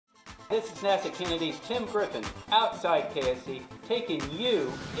This is NASA Kennedy's Tim Griffin, outside KSC, taking you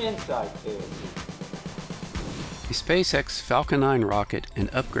inside KSC. The SpaceX Falcon 9 rocket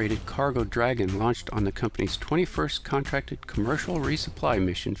and upgraded Cargo Dragon launched on the company's 21st contracted commercial resupply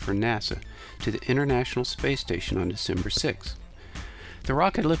mission for NASA to the International Space Station on December 6. The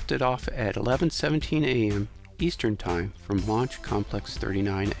rocket lifted off at 11:17 a.m. Eastern Time from Launch Complex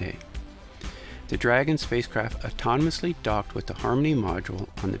 39A. The Dragon spacecraft autonomously docked with the Harmony module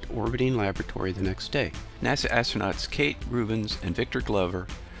on the orbiting laboratory the next day. NASA astronauts Kate Rubins and Victor Glover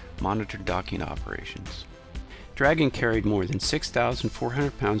monitored docking operations. Dragon carried more than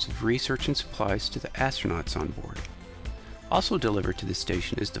 6,400 pounds of research and supplies to the astronauts on board. Also delivered to the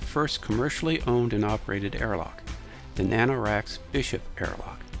station is the first commercially owned and operated airlock, the NanoRacks Bishop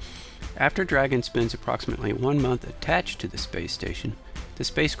airlock. After Dragon spends approximately 1 month attached to the space station, the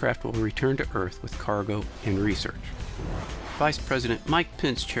spacecraft will return to Earth with cargo and research. Vice President Mike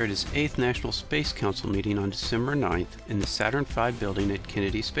Pence chaired his 8th National Space Council meeting on December 9th in the Saturn V Building at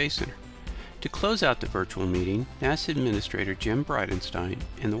Kennedy Space Center. To close out the virtual meeting, NASA Administrator Jim Bridenstine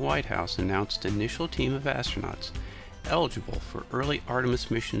and the White House announced an initial team of astronauts eligible for early Artemis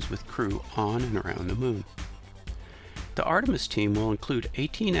missions with crew on and around the Moon. The Artemis team will include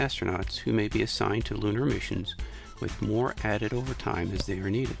 18 astronauts who may be assigned to lunar missions, with more added over time as they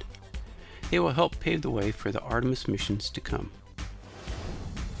are needed. They will help pave the way for the Artemis missions to come.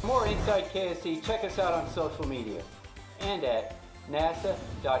 For more Inside KSC, check us out on social media and at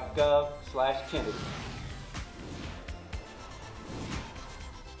nasa.gov/Kennedy.